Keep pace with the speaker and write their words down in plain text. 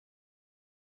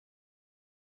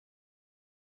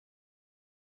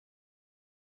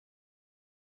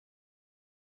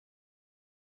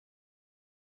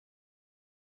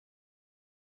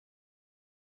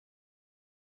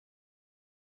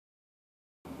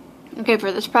Okay,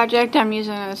 for this project I'm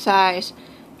using a size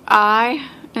I,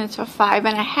 and it's a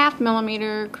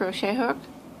 5.5mm crochet hook.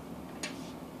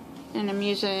 And I'm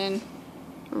using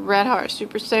Red Heart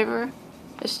Super Saver.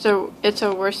 It's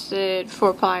a worsted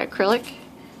 4-ply acrylic,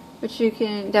 but you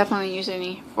can definitely use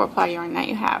any 4-ply yarn that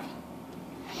you have.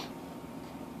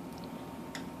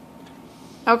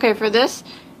 Okay, for this,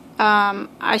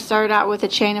 I started out with a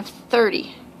chain of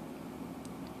 30.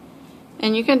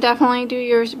 And you can definitely do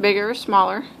yours bigger or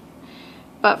smaller.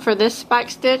 But for this spike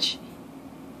stitch,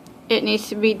 it needs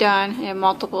to be done in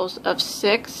multiples of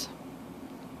 6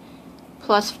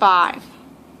 plus 5.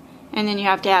 And then you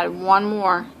have to add one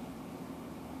more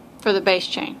for the base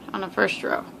chain on the first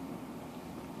row.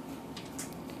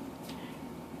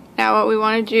 Now what we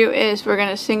want to do is we're going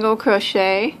to single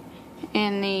crochet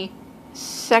in the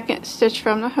second stitch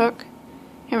from the hook.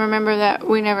 And remember that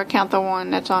we never count the one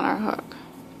that's on our hook.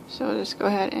 So we'll just go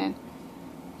ahead and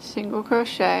single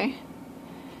crochet.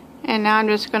 And now I'm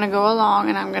just going to go along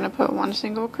and I'm going to put one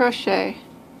single crochet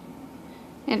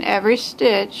in every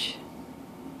stitch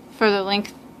for the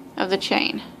length of the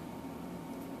chain.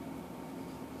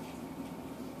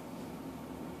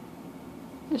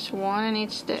 Just one in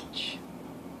each stitch.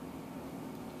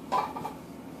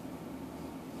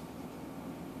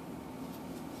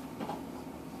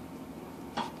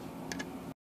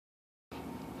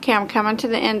 Okay, I'm coming to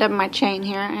the end of my chain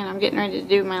here and I'm getting ready to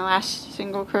do my last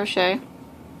single crochet.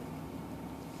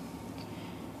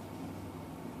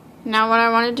 Now what I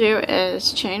want to do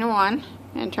is chain 1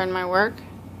 and turn my work.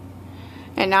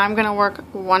 And now I'm going to work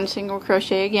one single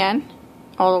crochet again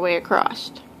all the way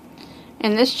across.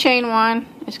 And this chain 1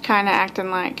 is kind of acting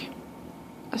like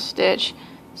a stitch,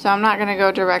 so I'm not going to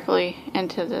go directly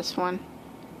into this one.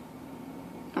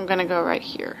 I'm going to go right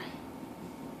here.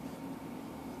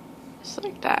 Just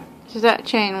like that. So that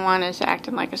chain 1 is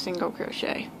acting like a single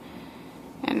crochet.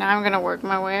 And now I'm going to work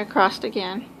my way across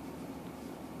again.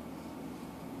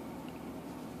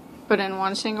 Put in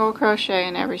one single crochet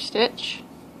in every stitch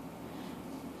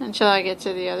until I get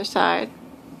to the other side.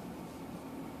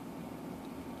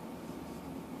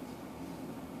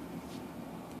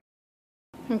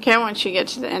 Okay, once you get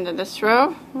to the end of this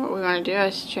row, what we want to do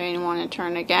is chain 1 and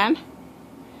turn again.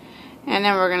 And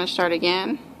then we're going to start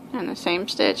again in the same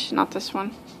stitch, not this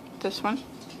one, this one.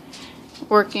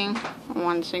 Working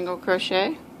one single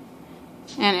crochet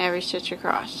in every stitch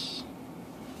across.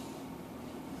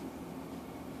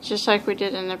 Just like we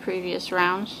did in the previous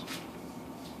rounds.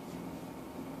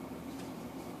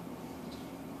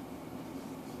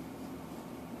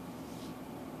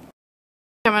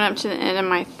 Coming up to the end of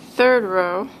my third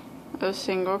row of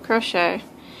single crochet,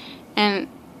 and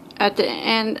at the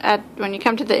end, when you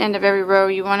come to the end of every row,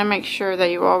 you want to make sure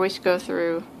that you always go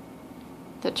through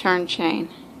the turn chain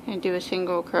and do a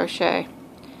single crochet.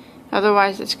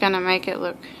 Otherwise it's going to make it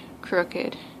look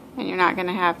crooked and you're not going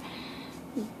to have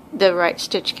the right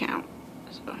stitch count.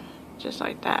 So just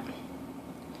like that.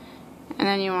 And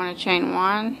then you want to chain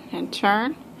 1 and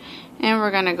turn, and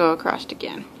we're going to go across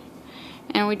again.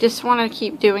 And we just want to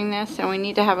keep doing this, and we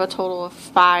need to have a total of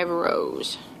 5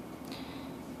 rows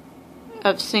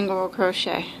of single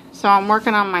crochet. So I'm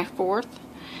working on my 4th,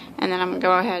 and then I'm going to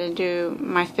go ahead and do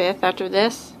my 5th after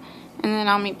this, and then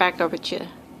I'll meet back up with you.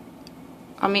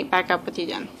 I'll meet back up with you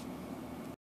then.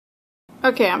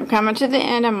 Okay, I'm coming to the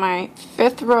end of my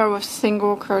 5th row of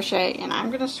single crochet, and I'm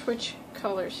going to switch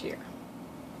colors here.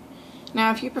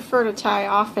 Now if you prefer to tie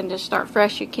off and just start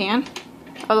fresh, you can.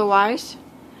 Otherwise,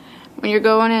 when you're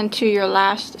going into your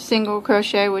last single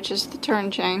crochet, which is the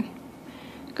turn chain,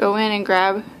 go in and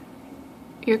grab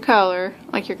your color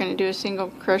like you're going to do a single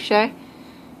crochet,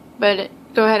 but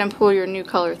go ahead and pull your new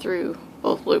color through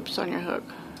both loops on your hook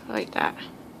like that.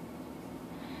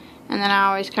 And then I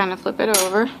always kind of flip it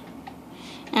over,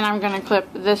 and I'm going to clip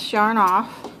this yarn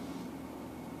off,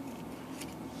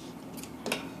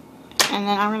 and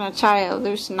then I'm going to tie a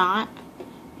loose knot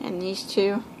in these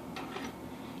two,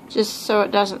 just so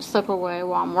it doesn't slip away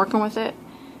while I'm working with it.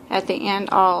 At the end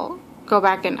I'll go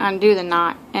back and undo the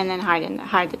knot and then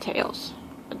hide the tails.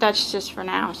 But that's just for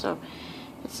now, so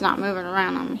it's not moving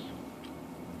around on me.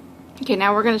 Okay,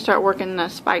 now we're going to start working the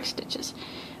spike stitches.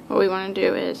 What we want to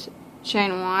do is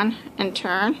chain 1 and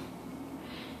turn.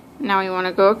 Now we want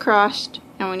to go across,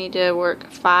 and we need to work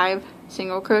 5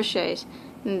 single crochets.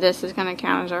 And this is going to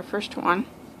count as our first one.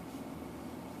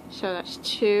 So that's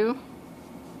 2,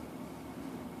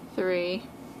 3,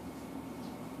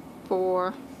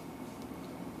 4,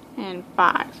 and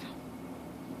 5.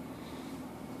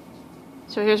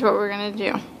 So here's what we're going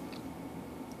to do.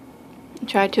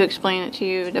 Try to explain it to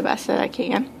you the best that I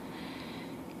can.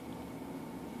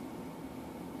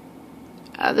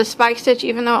 the spike stitch,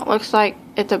 even though it looks like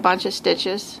it's a bunch of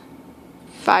stitches,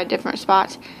 5 different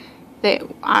spots,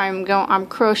 I'm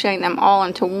crocheting them all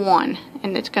into one,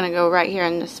 and it's going to go right here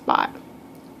in this spot.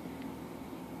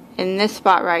 In this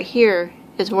spot right here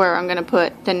is where I'm going to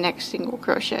put the next single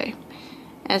crochet.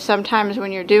 And sometimes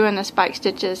when you're doing the spike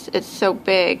stitches, it's so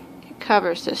big it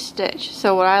covers the stitch.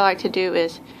 So what I like to do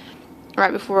is,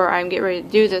 right before I get ready to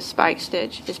do this spike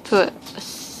stitch, is put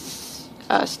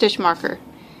a stitch marker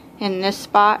in this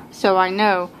spot, so I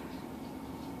know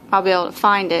I'll be able to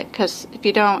find it, because if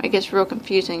you don't, it gets real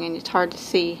confusing and it's hard to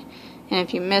see, and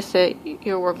if you miss it,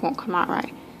 your work won't come out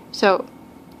right. So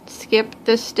skip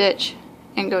this stitch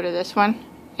and go to this one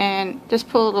and just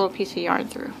pull a little piece of yarn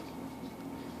through.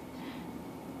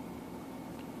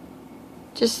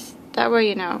 Just that way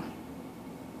you know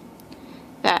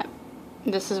that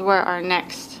this is where our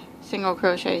next single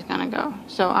crochet is going to go.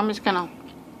 So I'm just going to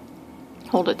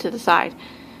hold it to the side.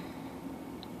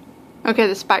 Okay,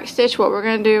 the spike stitch, what we're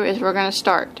going to do is we're going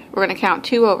to count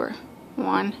 2 over.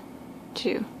 1,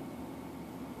 2.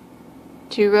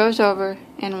 2 rows over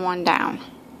and 1 down.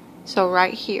 So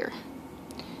right here.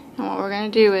 And what we're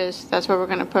going to do is, that's where we're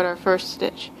going to put our first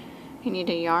stitch. You need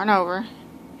to yarn over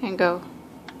and go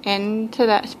into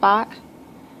that spot,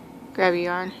 grab your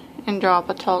yarn, and draw up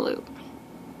a tall loop.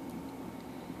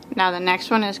 Now the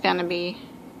next one is going to be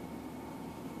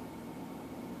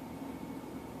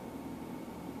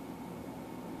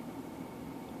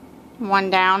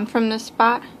one down from this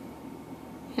spot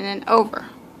and then over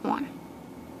 1.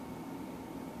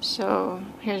 So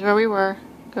here's where we were,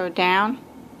 go down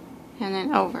and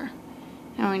then over,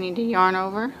 and we need to yarn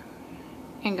over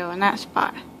and go in that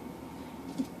spot,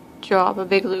 draw up a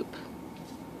big loop.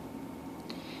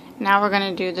 Now we're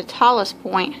going to do the tallest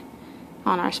point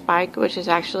on our spike, which is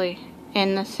actually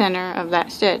in the center of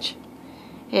that stitch.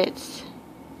 It's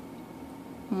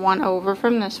 1 over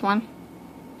from this one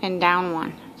and down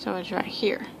 1. So it's right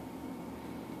here.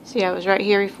 See, I was right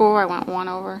here before, I went 1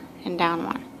 over and down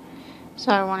 1.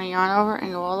 So I want to yarn over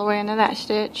and go all the way into that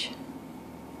stitch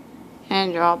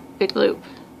and draw a big loop.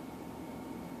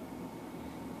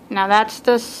 Now that's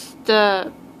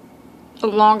the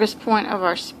longest point of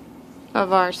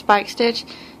our spike stitch.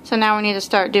 So now we need to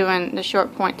start doing the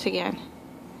short points again.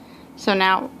 So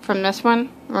now from this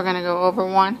one, we're going to go over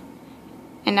 1,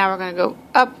 and now we're going to go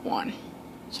up 1.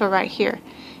 So right here.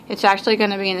 It's actually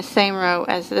going to be in the same row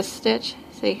as this stitch.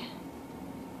 See?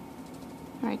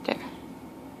 Right there.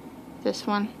 This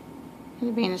one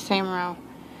will be in the same row.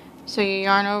 So you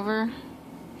yarn over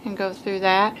and go through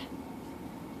that.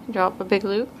 Draw up a big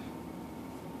loop.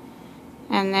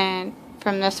 And then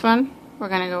from this one, we're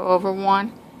going to go over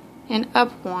 1 and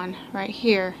up 1 right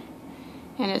here.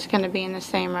 And it's going to be in the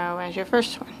same row as your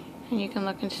first one. And you can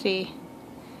look and see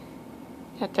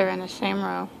that they're in the same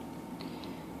row.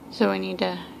 So we need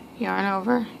to yarn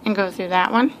over and go through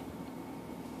that one,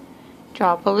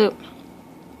 draw up a loop,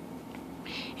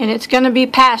 and it's going to be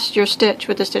past your stitch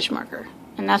with the stitch marker,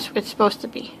 and that's what it's supposed to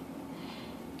be,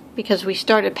 because we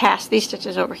started past these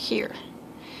stitches over here.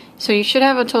 So you should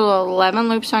have a total of 11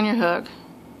 loops on your hook,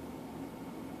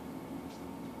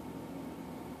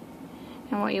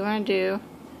 and what you want to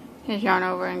do is yarn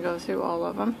over and go through all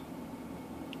of them.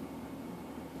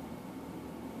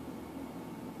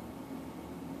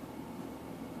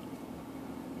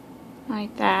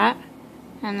 Like that,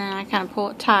 and then I kind of pull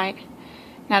it tight.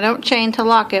 Now don't chain to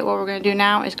lock it. What we're going to do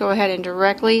now is go ahead and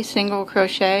directly single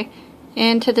crochet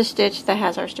into the stitch that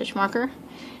has our stitch marker,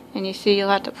 and you see you'll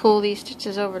have to pull these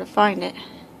stitches over to find it.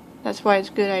 That's why it's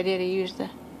a good idea to use the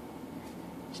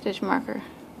stitch marker.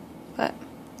 But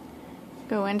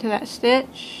go into that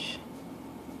stitch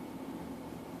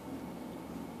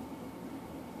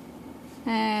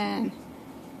and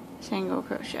single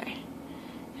crochet.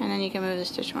 And then you can move the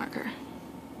stitch marker.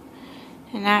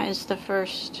 And that is the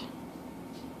first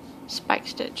spike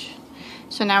stitch.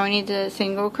 So now we need to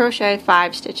single crochet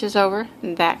 5 stitches over,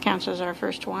 and that counts as our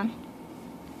first one.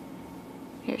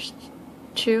 Here's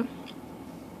 2,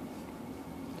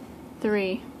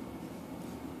 3,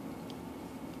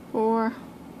 4,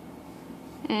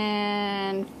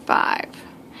 and 5.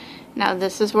 Now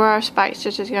this is where our spike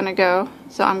stitch is going to go,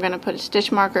 so I'm going to put a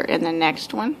stitch marker in the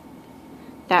next one.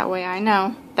 That way I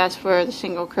know that's where the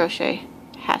single crochet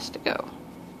has to go.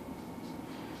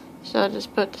 So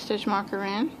just put the stitch marker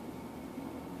in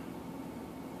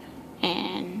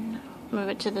and move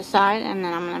it to the side, and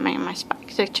then I'm going to make my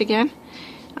spike stitch again.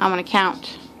 I'm going to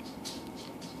count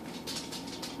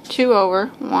 2 over,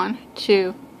 1,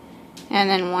 2, and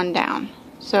then 1 down.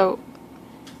 So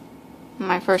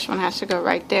my first one has to go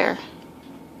right there.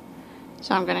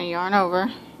 So I'm going to yarn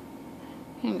over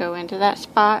and go into that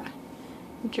spot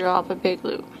draw up a big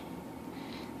loop.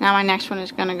 Now my next one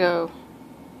is going to go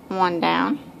one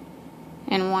down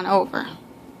and one over.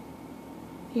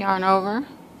 Yarn over,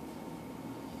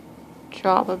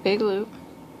 draw up a big loop.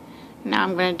 Now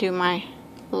I'm going to do my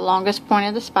longest point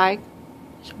of the spike.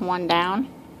 So one down,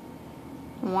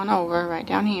 one over, right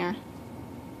down here.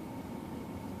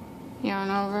 Yarn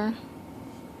over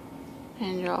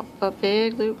and draw up a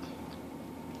big loop.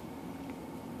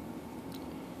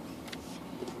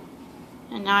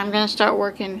 And now I'm going to start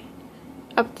working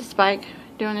up the spike,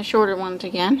 doing the shorter ones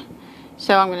again.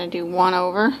 So I'm going to do one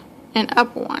over and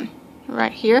up one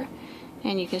right here,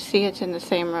 and you can see it's in the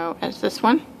same row as this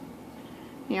one.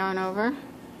 Yarn over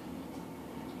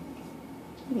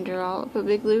and draw up a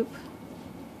big loop,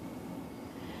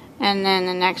 and then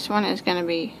the next one is going to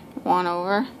be one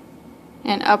over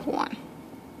and up one.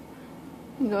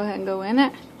 Go ahead and go in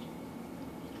it,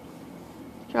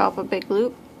 draw up a big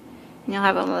loop, and you'll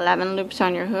have 11 loops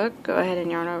on your hook. Go ahead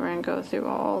and yarn over and go through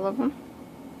all of them.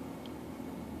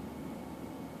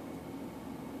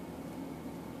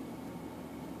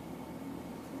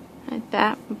 Like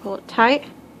that, and pull it tight.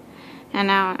 And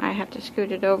now I have to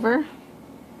scoot it over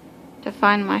to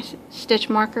find my stitch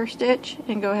marker stitch,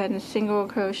 and go ahead and single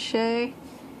crochet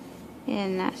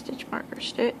in that stitch marker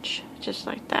stitch, just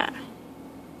like that.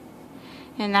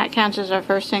 And that counts as our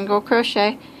first single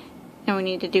crochet, and we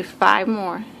need to do 5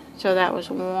 more. So that was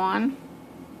 1,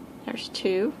 there's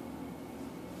 2,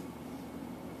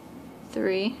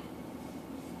 3,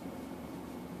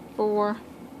 4,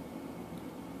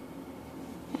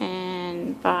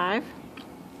 and 5.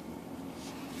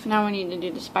 Now we need to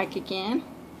do the spike again.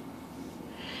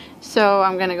 So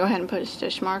I'm going to go ahead and put a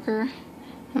stitch marker.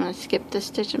 I'm going to skip this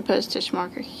stitch and put a stitch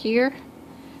marker here,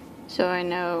 so I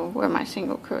know where my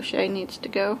single crochet needs to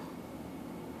go.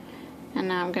 And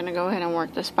now I'm going to go ahead and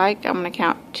work the spike. I'm going to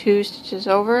count 2 stitches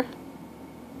over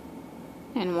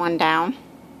and 1 down.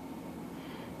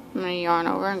 I'm going to yarn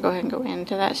over and go ahead and go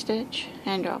into that stitch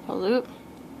and drop a loop.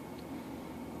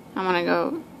 I'm going to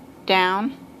go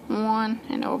down 1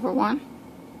 and over 1.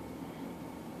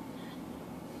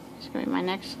 It's going to be my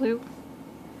next loop.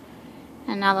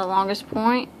 And now the longest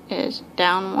point is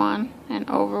down 1 and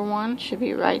over 1. Should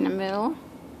be right in the middle.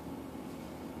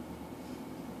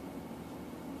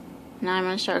 Now I'm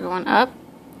going to start going up.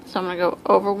 So I'm going to go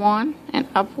over 1 and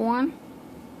up 1.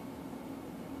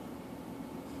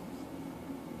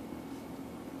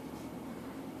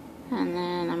 And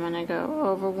then I'm going to go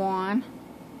over 1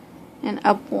 and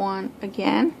up 1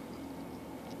 again.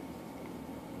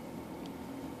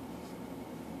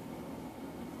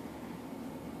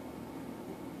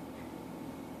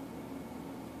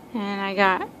 And I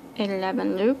got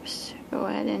 11 loops. Go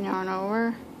ahead and yarn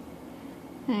over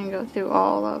and go through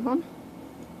all of them.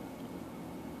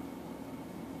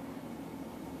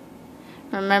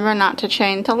 Remember not to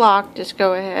chain to lock, just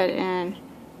go ahead and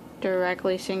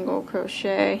directly single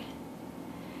crochet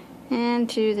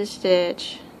into the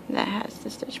stitch that has the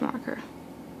stitch marker.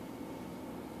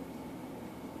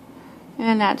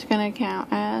 And that's going to count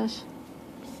as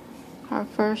our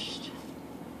first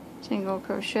single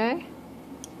crochet.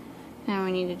 Now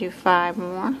we need to do 5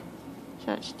 more. So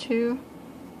that's 2,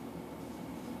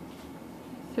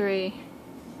 3,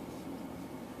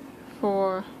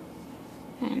 4,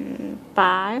 and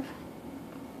 5.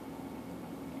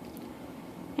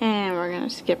 And we're going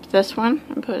to skip this one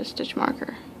and put a stitch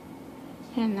marker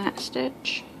in that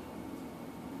stitch.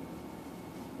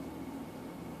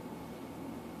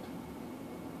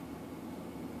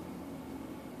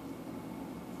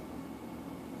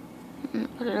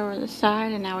 And put it over the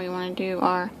side, and now we want to do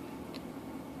our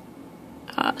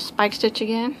spike stitch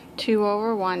again. 2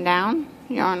 over, 1 down,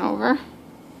 yarn over,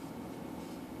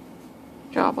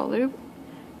 drop a loop,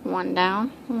 1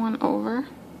 down, 1 over,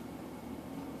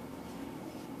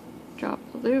 drop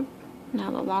a loop.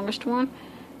 Now the longest one,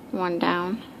 1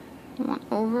 down, 1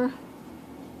 over,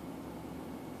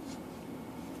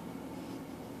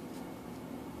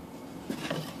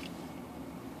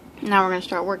 now we're going to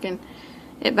start working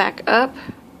it back up.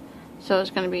 So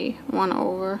it's going to be 1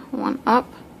 over, 1 up,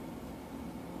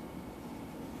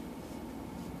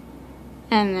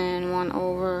 and then 1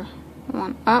 over,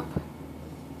 1 up,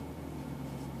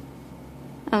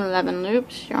 11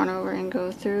 loops. Yarn over and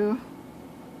go through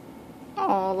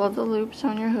all of the loops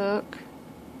on your hook,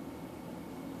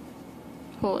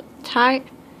 pull it tight,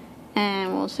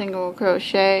 and we'll single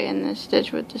crochet in this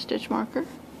stitch with the stitch marker.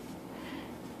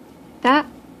 That.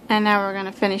 And now we're going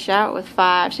to finish out with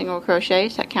 5 single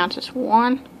crochets. That counts as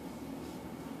 1,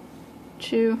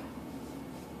 2,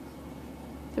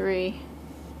 3,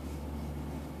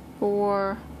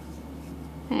 4,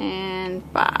 and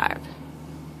 5.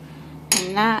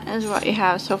 And that is what you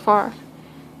have so far.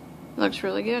 Looks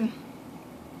really good.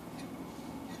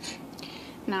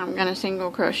 Now I'm going to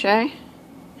single crochet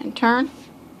and turn.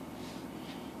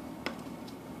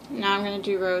 Now I'm going to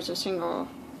do rows of single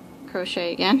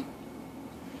crochet again,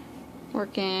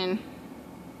 working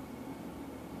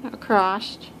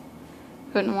across,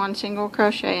 putting one single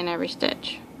crochet in every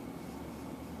stitch.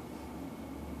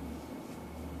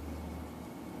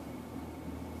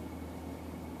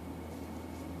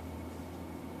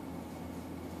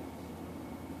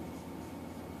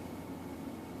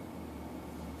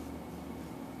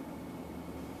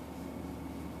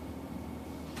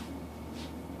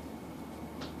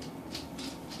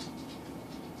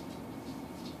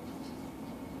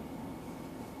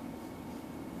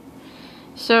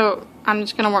 So I'm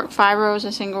just going to work 5 rows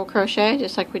of single crochet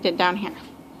just like we did down here.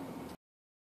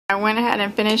 I went ahead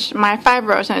and finished my 5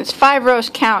 rows, and it's 5 rows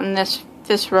counting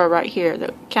this row right here,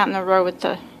 counting the row with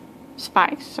the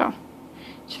spikes, so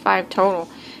it's 5 total.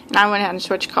 And I went ahead and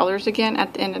switched colors again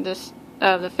at the end of this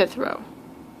the 5th row.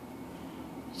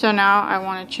 So now I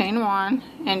want to chain 1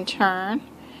 and turn,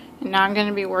 and now I'm going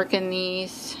to be working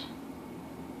these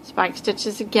spike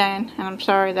stitches again, and I'm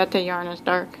sorry that the yarn is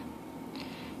dark.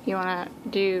 You want to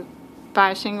do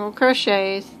 5 single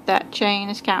crochets. That chain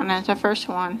is counting as the first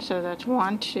one, so that's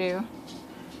 1, 2,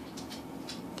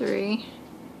 3,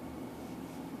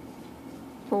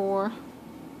 4,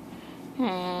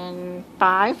 and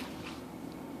 5.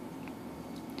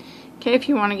 Okay, if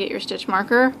you want to get your stitch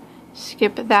marker,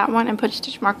 skip that one and put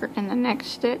stitch marker in the next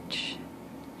stitch.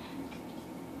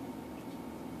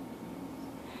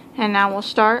 And now we'll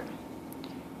start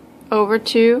over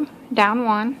 2, down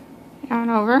 1, yarn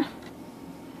over,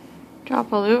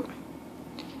 drop a loop,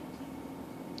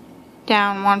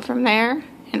 down 1 from there,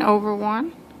 and over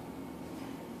 1,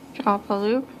 drop a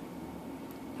loop.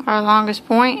 Our longest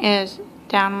point is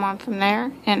down 1 from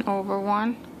there, and over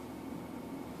 1,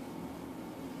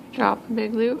 drop a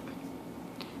big loop,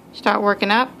 start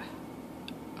working up,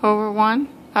 over 1,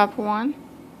 up 1,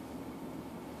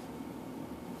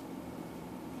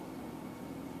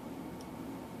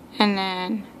 and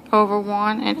then over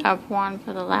 1 and up 1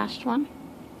 for the last one.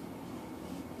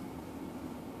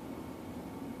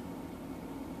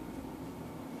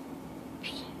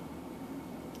 Oops.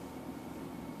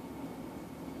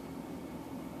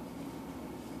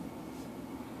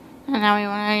 And now we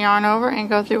want to yarn over and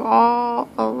go through all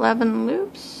 11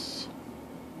 loops.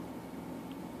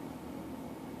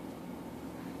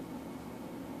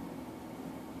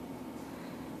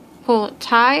 Pull it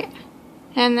tight.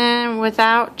 And then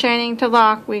without chaining to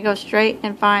lock, we go straight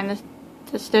and find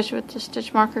the stitch with the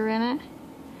stitch marker in it,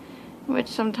 which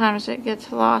sometimes it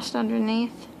gets lost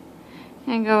underneath,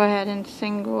 and go ahead and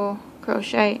single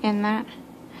crochet in that.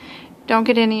 Don't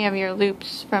get any of your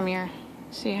loops from your,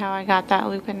 see how I got that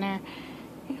loop in there?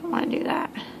 You don't want to do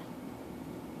that.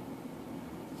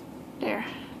 There,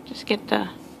 just get the,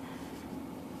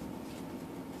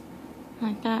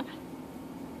 like that.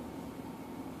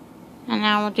 And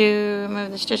now we'll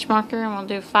move the stitch marker, and we'll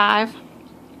do 5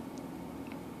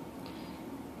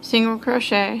 single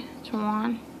crochet. So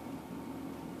 1,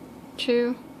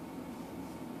 2,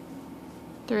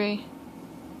 3,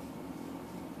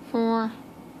 4,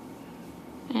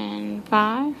 and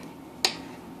 5.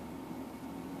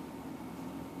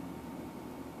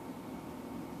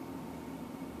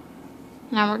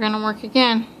 Now we're going to work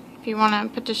again. If you want to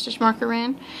put the stitch marker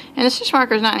in, and the stitch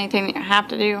marker is not anything that you have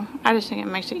to do. I just think it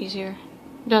makes it easier.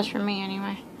 It does for me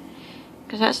anyway,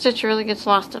 because that stitch really gets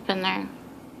lost up in there,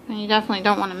 and you definitely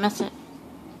don't want to miss it.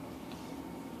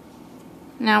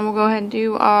 Now we'll go ahead and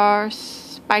do our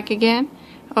spike again,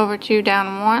 over 2,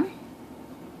 down 1,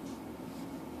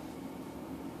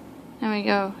 and we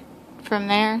go from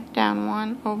there, down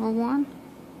 1, over 1,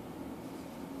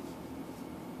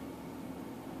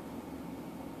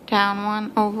 down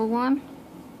 1, over 1,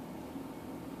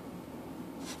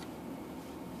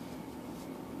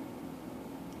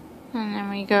 and then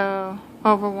we go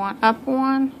over 1, up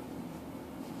 1,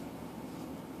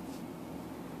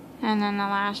 and then the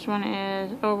last one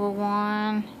is over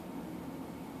 1,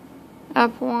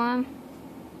 up 1,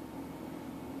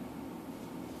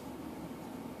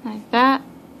 like that.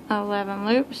 11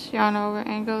 loops, yarn over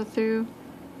and go through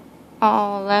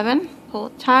all 11, pull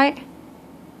it tight.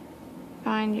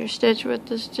 Find your stitch with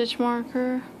the stitch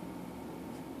marker,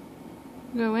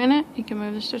 go in it, you can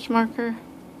move the stitch marker,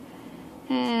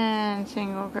 and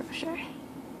single crochet,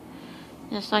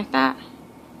 just like that.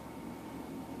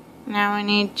 Now we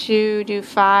need to do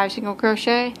 5 single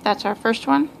crochet. That's our first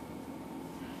one.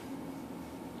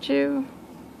 2,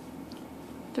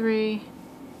 3,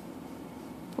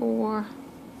 4,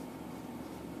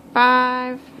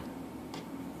 5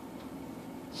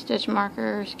 stitch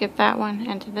marker, skip that one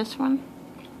into this one.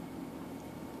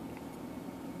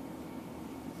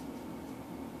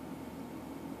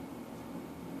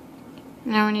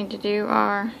 Now we need to do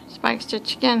our spike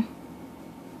stitch again.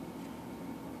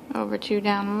 Over 2,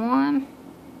 down 1,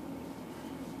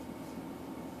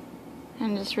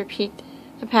 and just repeat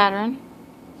the pattern.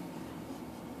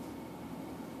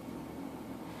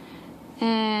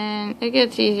 And it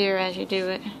gets easier as you do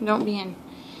it. Don't be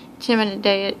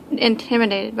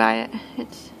intimidated by it.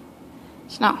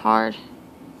 It's not hard.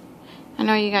 I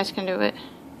know you guys can do it.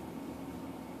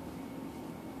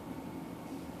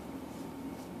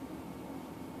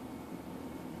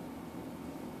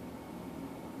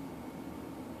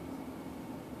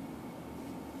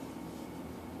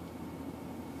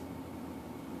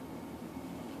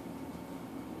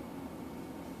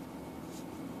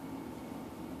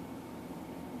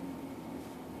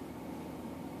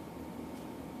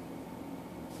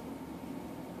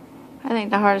 I think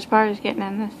the hardest part is getting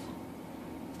in this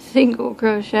single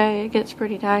crochet. It gets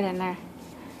pretty tight in there.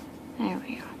 There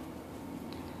we go.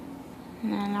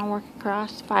 And then I'll work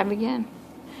across 5 again.